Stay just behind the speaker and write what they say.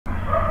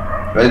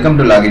Welcome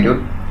to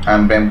Lagitude. I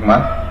am Prem Kumar.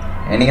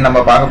 இன்னைக்கு நம்ம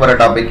பார்க்க போற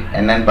டாபிக்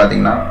என்னன்னு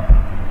பாத்தீங்கன்னா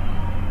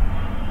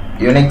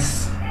Unix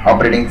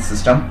operating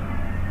system.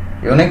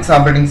 Unix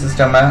operating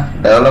system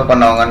develop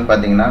பண்ணவங்கன்னு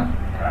பாத்தீங்கன்னா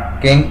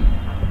king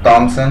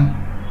Thomson,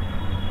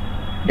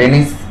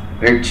 Denis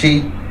Ritchie,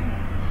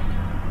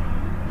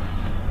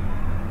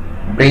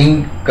 bring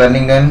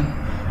கர்னிங்கன்,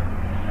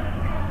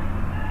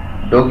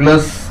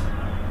 டோக்லஸ்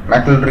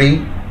மெக்கல்ட்ரி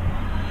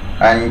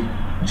and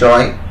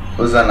Joy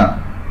உசனா.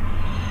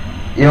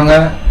 இவங்க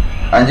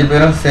 5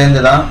 பேரும்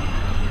சேர்ந்து தான்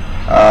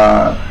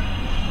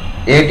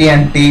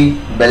AT&T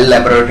bell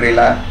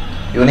லேபரேட்டரியில்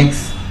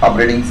Unix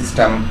operating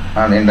system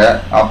அப்படின்ற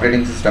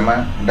ஆப்ரேட்டிங் சிஸ்டமை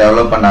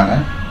டெவலப் பண்ணாங்க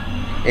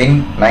இன்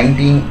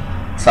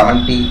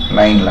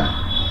 1979.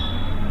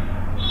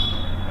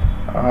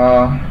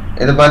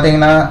 இது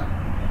பார்த்தீங்கன்னா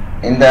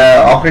இந்த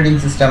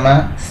ஆப்ரேட்டிங் சிஸ்டமை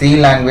சி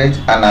லாங்குவேஜ்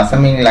அண்ட்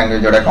அசம்பிளிங்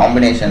லாங்குவேஜோட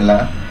காம்பினேஷனில்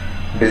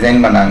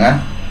டிசைன் பண்ணாங்க.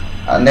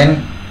 அண்ட் தென்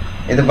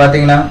இது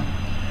பார்த்தீங்கன்னா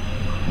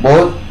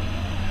both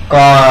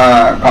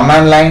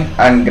command line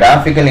and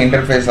graphical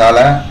இன்டர்ஃபேஸால்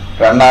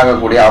run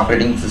ஆகக்கூடிய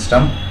ஆப்ரேட்டிங்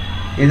சிஸ்டம்.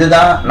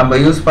 இதுதான் நம்ம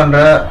யூஸ் பண்ணுற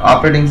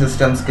ஆப்ரேட்டிங்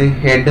சிஸ்டம்ஸ்க்கு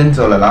ஹெட்டுன்னு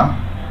சொல்லலாம்.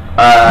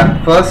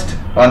 ஃபர்ஸ்ட்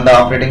வந்த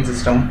ஆப்ரேட்டிங்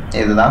சிஸ்டம்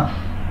இதுதான்.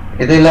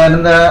 இதில்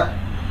இருந்த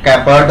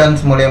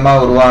பேட்டர்ன்ஸ் மூலயமா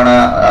உருவான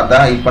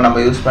அதான் இப்போ நம்ம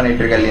யூஸ்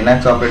பண்ணிட்டு இருக்க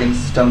Linux operating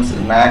systems,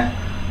 make,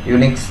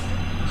 Unix,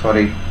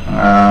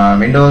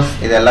 Windows,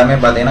 இது எல்லாமே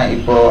பார்த்தீங்கன்னா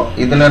இப்போது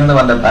இதிலேருந்து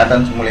வந்த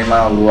பேட்டர்ன்ஸ் மூலயமா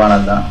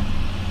உருவானது தான்.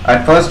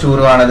 அட் ஃபர்ஸ்ட்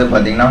உருவானது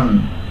பார்த்தீங்கன்னா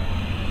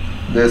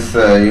this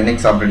Unix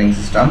operating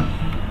system.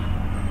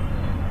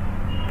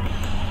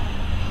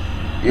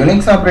 Unix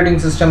operating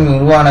system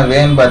உருவான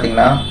வேன்னு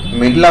பார்த்தீங்கன்னா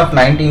மிடில் ஆஃப்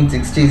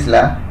 1960s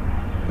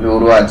இது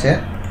உருவாச்சு.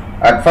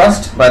 அட்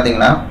ஃபர்ஸ்ட்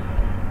பார்த்தீங்கன்னா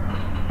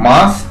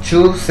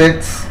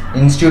Massachusetts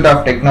institute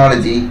of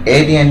technology,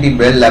 AT&T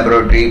bell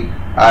laboratory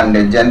and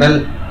general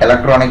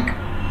electronic,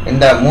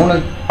 இந்த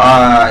 3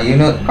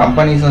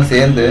 கம்பெனிஸும்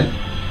சேர்ந்து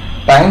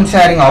டைம்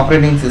ஷேரிங்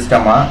ஆப்ரேட்டிங்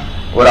சிஸ்டமாக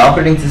ஒரு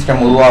ஆப்ரேட்டிங்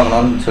சிஸ்டம்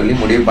உருவாகணும்னு சொல்லி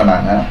முடிவு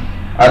பண்ணாங்க.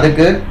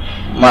 அதுக்கு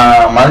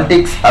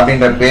மல்டிக்ஸ்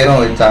அப்படின்ற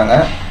பேரும் வச்சாங்க.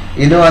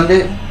 இது வந்து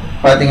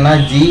பார்த்தீங்கன்னா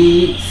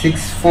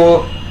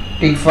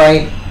G645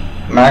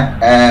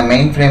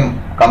 மெயின் ஃப்ரேம்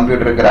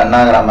கம்ப்யூட்டருக்கு ரன்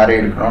ஆகிற மாதிரி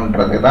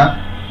இருக்கணுன்றது தான்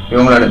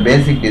இவங்களோட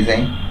பேசிக்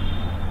டிசைன்.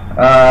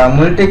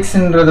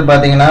 மல்டிக்ஸ்ன்றது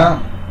பார்த்தீங்கன்னா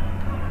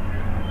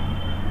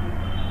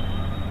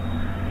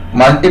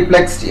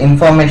multiplexed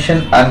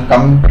information and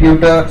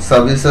computer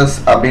services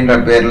அப்படின்ற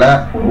பேரில்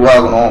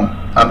உருவாகணும்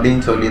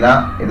அப்படின்னு சொல்லி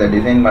தான் இதை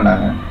டிசைன்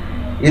பண்ணாங்க.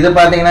 இது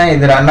பார்த்தீங்கன்னா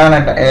இது ரன்னான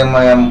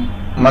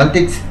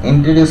மல்டிக்ஸ்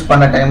இன்ட்ரடியூஸ்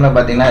பண்ண டைமில்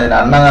பார்த்தீங்கன்னா இது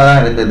ரன்னாக தான்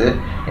இருந்தது.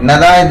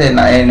 என்னதான் இது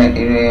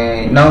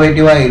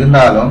இன்னோவேட்டிவாக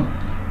இருந்தாலும்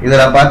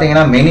இதில்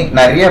பார்த்தீங்கன்னா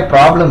நிறைய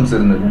ப்ராப்ளம்ஸ்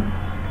இருந்தது.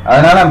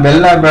 அதனால்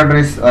பெல்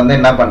லேபரேட்டரிஸ் வந்து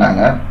என்ன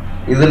பண்ணாங்க,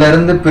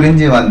 இதிலேருந்து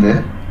பிரிஞ்சு வந்து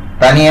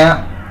தனியாக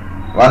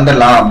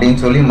வந்துடலாம்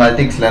அப்படின்னு சொல்லி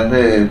மல்டிக்ஸ்லேருந்து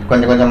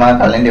கொஞ்சம் கொஞ்சமாக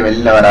கலந்து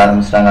வெளியில் வர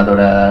ஆரம்பிச்சிட்டாங்க.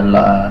 அதோட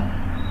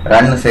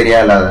ரன்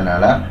சரியாக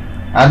இல்லாததுனால.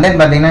 அண்ட் தென்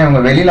பார்த்தீங்கன்னா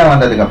இவங்க வெளியில்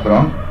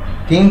வந்ததுக்கப்புறம்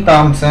king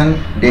Thomson,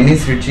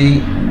 Denis Ritchie,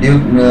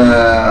 Duke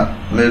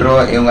மில்ரோ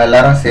இவங்க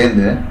எல்லாரும்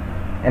சேர்ந்து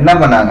என்ன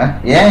பண்ணாங்க,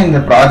 ஏன் இந்த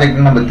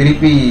ப்ராஜெக்ட் நம்ம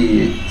திருப்பி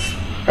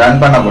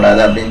ரன்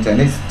பண்ணக்கூடாது அப்படின்னு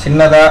சொல்லி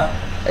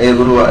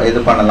சின்னதாக இது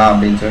பண்ணலாம்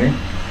அப்படின்னு சொல்லி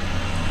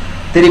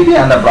திருப்பி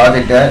அந்த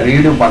ப்ராஜெக்டை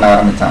ரீடியூ பண்ண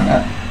ஆரம்பித்தாங்க.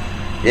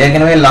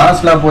 ஏற்கனவே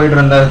லாஸ்டில் போயிட்டு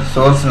இருந்த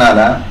சோர்ஸ்னால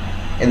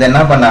இதை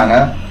என்ன பண்ணாங்க,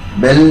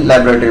 பெல்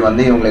லேபரேட்டரி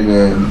வந்து இவங்களுக்கு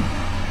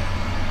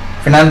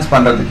ஃபினான்ஸ்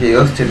பண்ணுறதுக்கு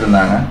யோசிச்சுட்டு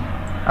இருந்தாங்க.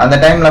 அந்த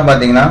டைமில்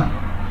பார்த்தீங்கன்னா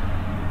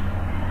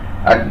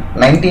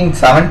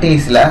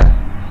 1970s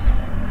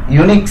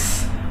யூனிக்ஸ்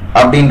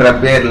அப்படின்ற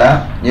பேரில்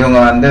இவங்க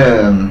வந்து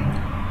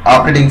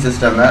ஆப்ரேட்டிங்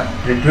சிஸ்டமை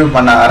ரிட்ரீவ்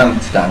பண்ண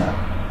ஆரம்பிச்சிட்டாங்க.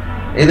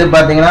 இது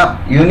பார்த்தீங்கன்னா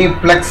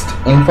யூனிப்ளெக்ஸ்ட்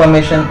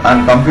இன்ஃபர்மேஷன்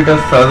அண்ட்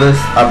கம்ப்யூட்டர்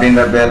சர்வீஸ்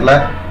அப்படின்ற பேரில்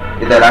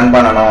இதை ரன்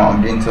பண்ணணும்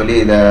அப்படின்னு சொல்லி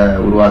இதை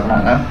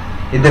உருவாக்குனாங்க.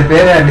 இந்த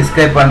பேரை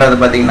டிஸ்கிரைப் பண்ணுறது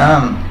பார்த்தீங்கன்னா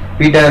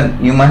பீட்டர்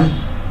நியூமன்.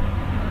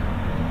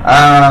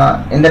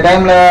 இந்த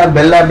டைமில்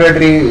பெல்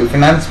லேபரேட்டரி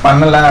ஃபினான்ஸ்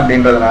பண்ணலை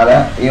அப்படின்றதுனால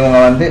இவங்க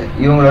வந்து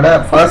இவங்களோட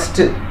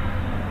ஃபர்ஸ்ட்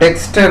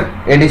டெக்ஸ்டர்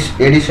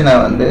எடிஷனை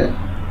வந்து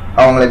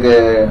அவங்களுக்கு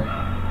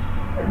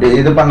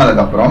இது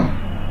பண்ணதுக்கப்புறம்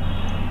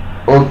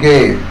ஓகே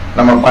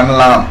நம்ம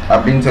பண்ணலாம்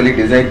அப்படின்னு சொல்லி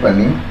டிசைட்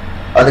பண்ணி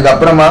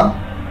அதுக்கப்புறமா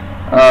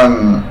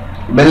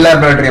பெல்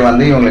லேபரேட்டரி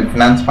வந்து இவங்களுக்கு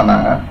ஃபினான்ஸ்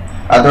பண்ணாங்க.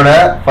 அதோட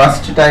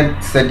ஃபர்ஸ்ட் டைப்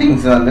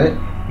செட்டிங்ஸ் வந்து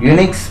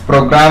யூனிக்ஸ்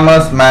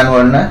ப்ரோக்ராமர்ஸ்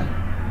மேனுவல்னு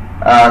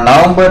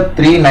நவம்பர்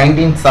 3,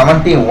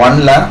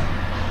 1971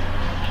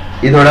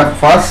 இதோட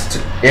ஃபர்ஸ்ட்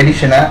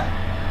எடிஷனை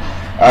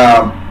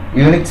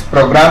யூனிக்ஸ்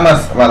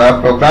ப்ரோக்ராமர்ஸ், அதாவது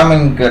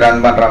ப்ரோக்ராமிங்க்கு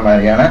ரன் பண்ணுற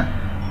மாதிரியான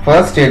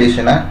ஃபர்ஸ்ட்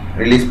எடிஷனை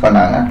ரிலீஸ்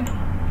பண்ணாங்க.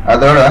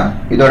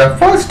 இதோட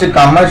ஃபர்ஸ்ட்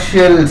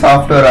கமர்ஷியல்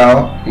சாஃப்ட்வேராக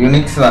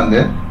யூனிக்ஸ் வந்து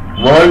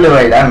வேர்ல்டு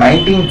வைடாக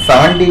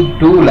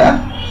 1972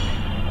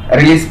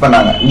 ரிலீஸ்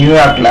பண்ணாங்க.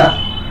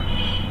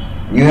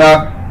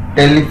 நியூயார்க்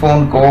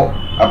டெலிஃபோன் கோ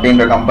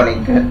அப்படின்ற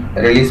கம்பெனிக்கு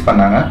ரிலீஸ்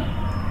பண்ணாங்க.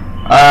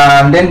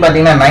 தென்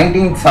பார்த்தீங்கன்னா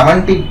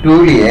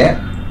 1972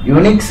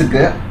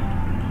 யூனிக்ஸுக்கு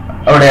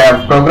அவருடைய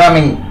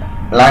ப்ரோக்ராமிங்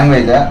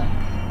லாங்குவேஜை,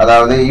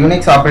 அதாவது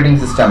யூனிக்ஸ் ஆப்ரேட்டிங்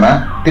சிஸ்டமை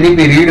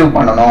திருப்பி ரீடியூ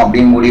பண்ணணும்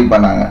அப்படின்னு முடிவு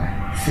பண்ணாங்க.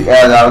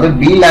 அதாவது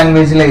பி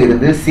லாங்குவேஜ்ல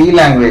இருந்து சி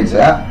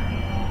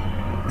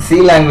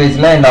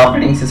லாங்குவேஜ்ல இந்த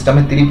ஆப்ரேட்டிங்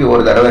சிஸ்டம் திருப்பி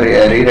ஒரு தடவை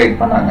ரீரைட்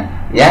பண்ணாங்க.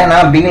 ஏன்னா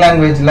பி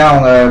லாங்குவேஜ்ல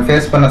அவங்க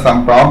ஃபேஸ் பண்ண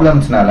சம்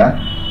ப்ராப்ளம்ஸ்னால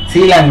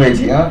சி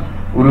லாங்குவேஜையும்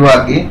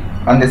உருவாக்கி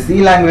அந்த சி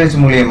லாங்குவேஜ்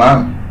மூலியமா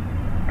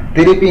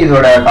திருப்பி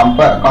இதோட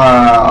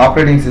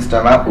ஆப்ரேட்டிங்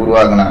சிஸ்டமை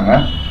உருவாக்குனாங்க.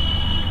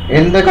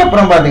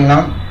 இதுக்கப்புறம் பார்த்தீங்கன்னா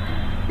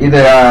இது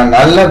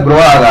நல்ல க்ரோ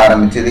ஆக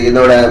ஆரம்பிச்சது.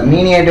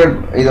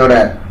 இதோட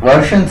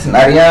வெர்ஷன்ஸ்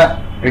நிறைய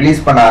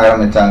ரிலீஸ் பண்ண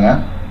ஆரம்பிச்சாங்க.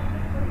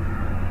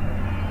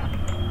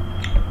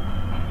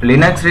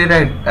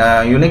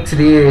 யூனிக்ஸ்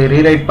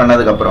ரீரைட்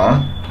பண்ணதுக்கப்புறம்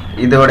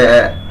இதோட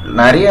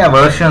நிறைய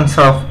வெர்ஷன்ஸ்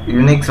ஆஃப்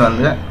யூனிக்ஸ்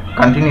வந்து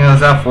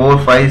கண்டினியூஸாக 4,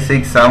 5,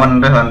 6,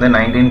 7 வந்து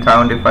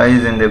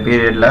 1975 இந்த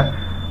பீரியடில்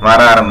வர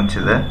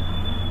ஆரம்பிச்சது.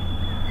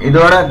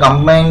 இதோட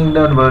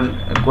கம்பைன்டர்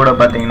கூட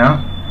பார்த்தீங்கன்னா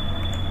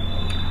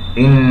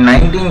இன்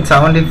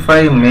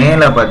 1975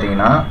 மேல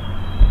பார்த்தீங்கன்னா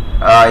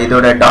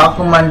இதோட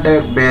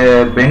டாக்குமெண்டட்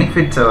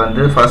பெனிஃபிட்ஸை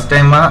வந்து ஃபர்ஸ்ட்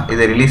டைமாக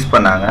இதை ரிலீஸ்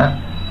பண்ணாங்க,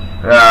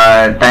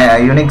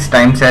 யூனிக்ஸ்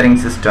டைம் ஷேரிங்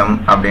சிஸ்டம்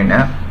அப்படின்னு.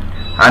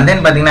 அண்ட்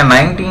தென் பார்த்தீங்கன்னா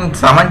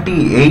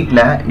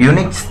 1978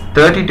 யூனிக்ஸ்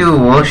 32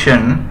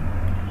 வெர்ஷன்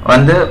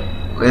வந்து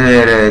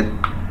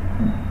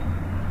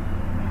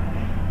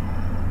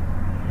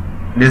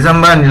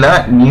டிசம்பர்ல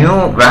நியூ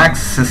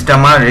வேக்ஸ்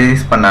சிஸ்டமாக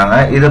ரிலீஸ் பண்ணாங்க.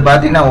 இது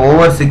பார்த்தீங்கன்னா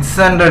ஓவர்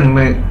 600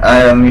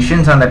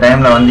 மிஷின்ஸ் அந்த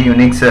டைமில் வந்து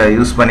யூனிக்ஸ்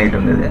யூஸ் பண்ணிட்டு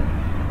இருந்தது.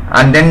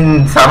 And then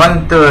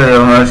 7th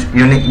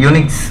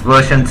Unix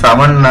version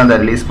 7 அதை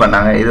ரிலீஸ்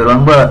பண்ணாங்க. இது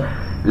ரொம்ப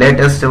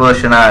லேட்டஸ்ட்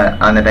வெர்ஷனாக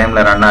அந்த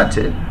டைமில் ரன்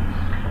ஆச்சு.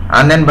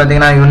 அண்ட் தென்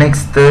பார்த்தீங்கன்னா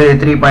யூனிக்ஸ்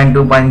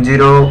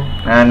 3.2.0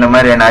 இந்த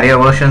மாதிரி நிறைய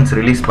வெர்ஷன்ஸ்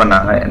ரிலீஸ்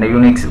பண்ணாங்க. இந்த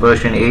யூனிக்ஸ்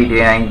வெர்ஷன் 8,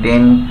 9,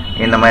 10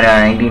 இந்த மாதிரி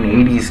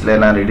 1980s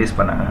ரிலீஸ்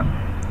பண்ணாங்க.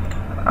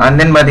 அண்ட்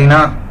தென்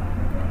பார்த்தீங்கன்னா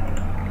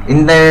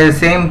இந்த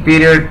சேம்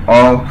பீரியட்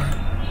ஆஃப்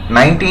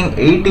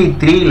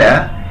 1983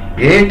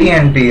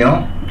 AT&Tயும்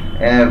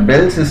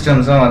பெல்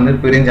சிஸ்டம்ஸும் வந்து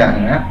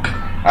பிரிஞ்சாங்க.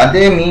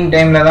 அதே மீன்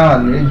டைமில் தான்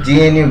வந்து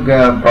GNU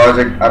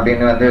ப்ராஜெக்ட்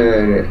அப்படின்னு வந்து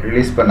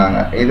ரிலீஸ் பண்ணாங்க.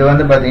 இது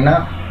வந்து பார்த்தீங்கன்னா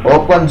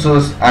open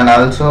source and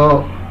also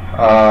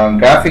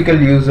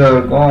graphical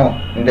யூஸருக்கும்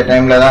இந்த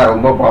டைமில் தான்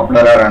ரொம்ப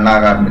பாப்புலராக ரன்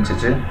ஆக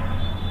ஆரம்பிச்சிச்சு.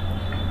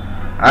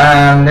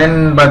 அண்ட் தென்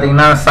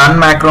பார்த்தீங்கன்னா சன்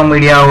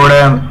மேக்ரோமீடியாவோட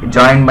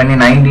ஜாயின் பண்ணி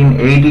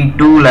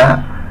 1982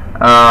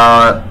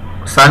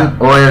 சன்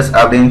OS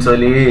அப்படின்னு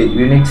சொல்லி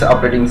யூனிக்ஸ்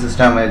ஆப்ரேட்டிங்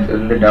சிஸ்டம்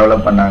வந்து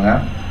டெவலப் பண்ணாங்க.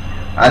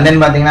 அண்ட்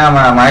தென் பார்த்தீங்கன்னா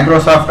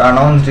Microsoft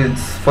announced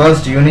it's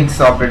first Unix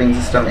operating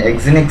system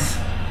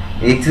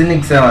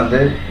எக்ஸினிக்ஸை வந்து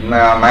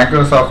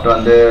மைக்ரோசாஃப்ட்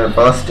வந்து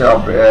ஃபர்ஸ்ட்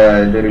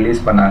இது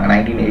ரிலீஸ் பண்ணாங்க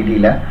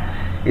 1980.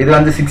 இது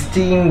வந்து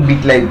 16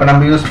 பிட்ல இப்போ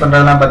நம்ம யூஸ்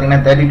பண்ணுறதுலாம்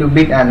பார்த்தீங்கன்னா 32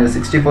 பிட் அண்ட்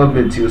 64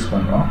 பிட்ஸ் யூஸ்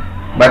பண்ணுறோம்.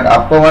 பட்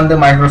அப்போ வந்து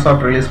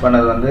மைக்ரோசாஃப்ட் ரிலீஸ்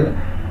பண்ணது வந்து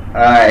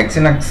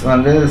எக்ஸினக்ஸ்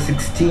வந்து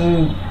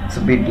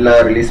 16 பிட்ல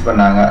ரிலீஸ்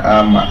பண்ணாங்க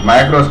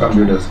மைக்ரோ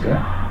கம்ப்யூட்டர்ஸ்க்கு.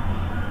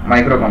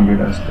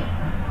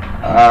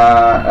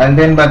 அண்ட்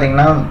தென்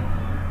பார்த்தீங்கன்னா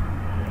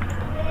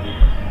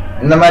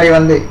இந்த மாதிரி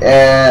வந்து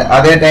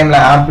அதே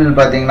டைமில் ஆப்பிள்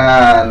பார்த்தீங்கன்னா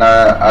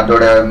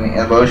அதோட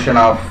version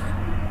of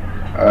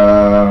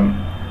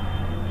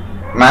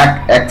make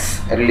X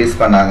release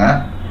பண்ணாங்க.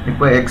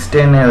 இப்போ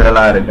X10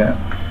 இதெல்லாம் இருக்கு.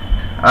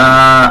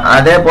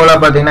 அதே போல்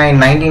பார்த்தீங்கன்னா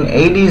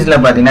 1980s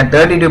பார்த்தீங்கன்னா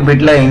 32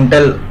 பிட்டில்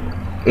இன்டெல்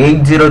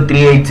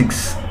 80386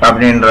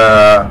 அப்படின்ற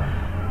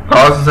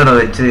ப்ராசஸரை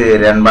வச்சு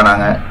ரன்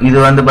பண்ணாங்க. இது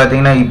வந்து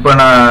பார்த்தீங்கன்னா இப்போ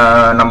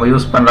நம்ம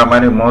யூஸ் பண்ணுற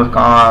மாதிரி மோஸ்ட்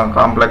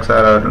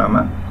காம்ப்ளெக்ஸாக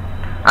இல்லாமல்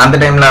அந்த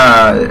டைமில்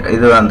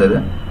இது வந்தது.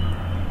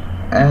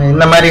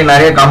 இந்த மாதிரி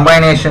நிறைய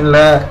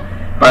கம்பைனேஷனில்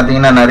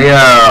பார்த்தீங்கன்னா நிறைய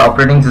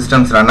ஆப்ரேட்டிங்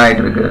சிஸ்டம்ஸ் ரன்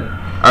ஆகிட்டு இருக்கு.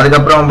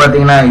 அதுக்கப்புறம்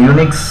பார்த்தீங்கன்னா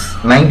யூனிக்ஸ்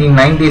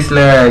 1990s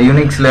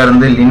யூனிக்ஸில்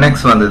இருந்து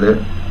லினக்ஸ் வந்தது.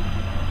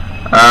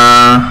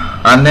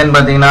 அண்ட் தென்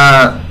பார்த்தீங்கன்னா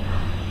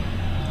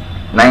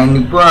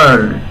இப்போ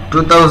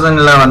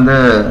 2000 வந்து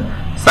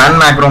சன்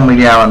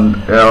மேக்ரோமீடியா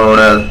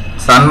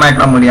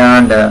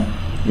அண்ட்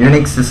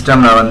யூனிக்ஸ்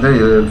சிஸ்டமில் வந்து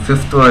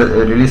 5th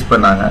ரிலீஸ்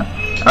பண்ணாங்க.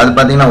 அது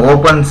பார்த்தீங்கன்னா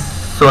ஓப்பன்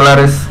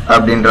சோலாரிஸ்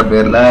அப்படின்ற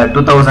பேரில்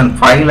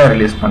 2005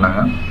 ரிலீஸ் பண்ணாங்க.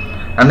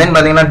 அண்ட் தென்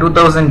பார்த்தீங்கன்னா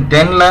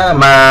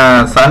 2010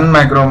 சன்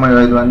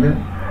மேக்ரோமீடியா இது வந்து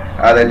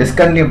அதை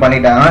டிஸ்கண்டினியூ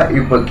பண்ணிட்டாங்க.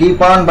 இப்போ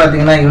கீப்பான்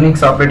பார்த்தீங்கன்னா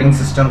யூனிக்ஸ் ஆப்ரேட்டிங்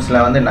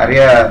சிஸ்டம்ஸில் வந்து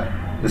நிறைய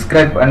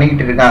டிஸ்கிரைப்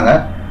பண்ணிக்கிட்டு இருக்காங்க.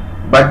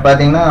 பட்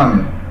பார்த்தீங்கன்னா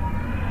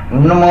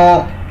இன்னமும்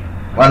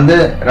வந்து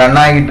ரன்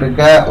ஆகிட்டு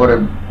இருக்க ஒரு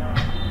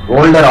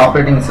ஓல்டர்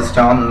ஆப்ரேட்டிங்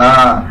சிஸ்டம்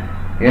தான்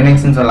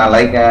யூனிக்ஸ்ன்னு சொல்லலாம்.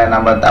 லைக்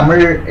நம்ம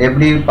தமிழ்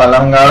எப்படி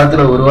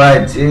பழங்காலத்தில்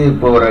உருவாயிடுச்சு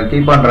இப்போ ஒரு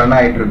கீப்பான் ரன்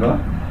ஆகிட்டு இருக்கோம்,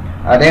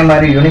 அதே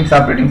மாதிரி யூனிக்ஸ்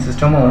ஆப்ரேட்டிங்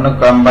சிஸ்டமும் இன்னும்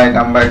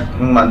கம்பேக்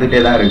வந்துகிட்டே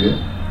தான் இருக்குது.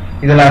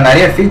 இதில்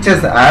நிறைய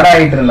ஃபீச்சர்ஸ் ஆட்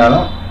ஆகிட்டு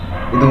இருந்தாலும்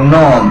இது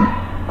இன்னும்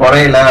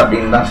குறையல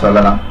அப்படின்னு தான்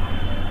சொல்லலாம்.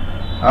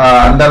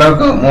 அந்த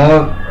அளவுக்கு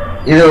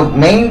இது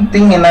மெயின்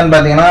திங் என்னன்னு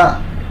பார்த்தீங்கன்னா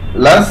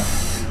லெஸ்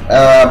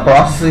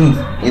ப்ராசஸிங்,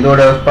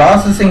 இதோட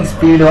ப்ராசஸிங்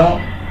ஸ்பீடும்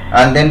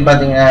அண்ட் தென்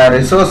பார்த்தீங்கன்னா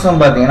ரிசோர்ஸும்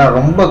பார்த்தீங்கன்னா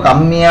ரொம்ப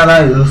கம்மியாக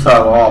தான் யூஸ்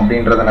ஆகும்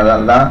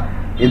அப்படின்றதுனால தான்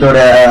இதோட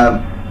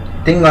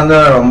திங் வந்து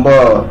ரொம்ப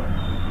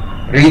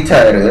ரீச்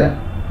ஆகிருது.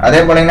 அதே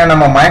போலங்கன்னா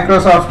நம்ம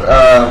மைக்ரோசாஃப்ட்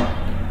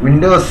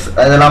விண்டோஸ்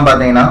இதெல்லாம்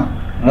பார்த்தீங்கன்னா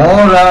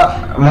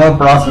மோர்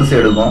ப்ராசஸ்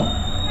எடுக்கும்.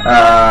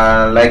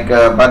 லைக்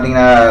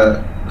பார்த்தீங்கன்னா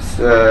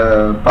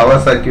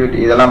பவர் சர்க்யூட்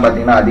இதெல்லாம்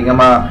பார்த்தீங்கன்னா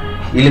அதிகமாக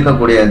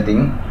இழுக்கக்கூடிய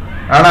திங்.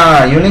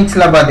 ஆனால்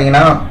யூனிக்ஸில்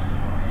பார்த்தீங்கன்னா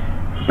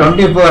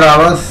 24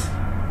 hours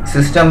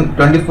சிஸ்டம்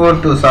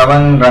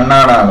 24/7 ரன்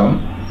ஆனாலும்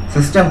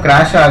சிஸ்டம்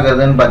கிராஷ்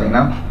ஆகுதுன்னு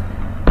பார்த்தீங்கன்னா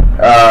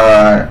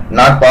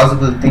நாட்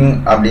பாசிபிள் திங்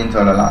அப்படின்னு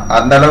சொல்லலாம்.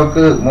 அந்த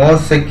அளவுக்கு மோர்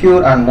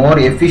secure and more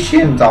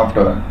efficient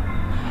software.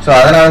 So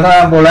அதனால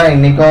தான் போல்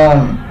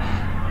இன்றைக்கும்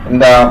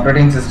இந்த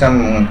operating system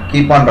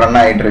keep on run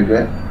ஆகிட்டு இருக்கு.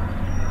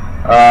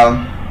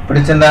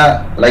 பிடிச்சிருந்தா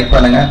லைக்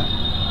பண்ணுங்கள்,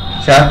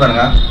 ஷேர்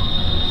பண்ணுங்கள்,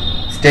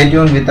 stay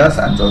tune with us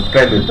and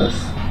subscribe with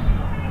us.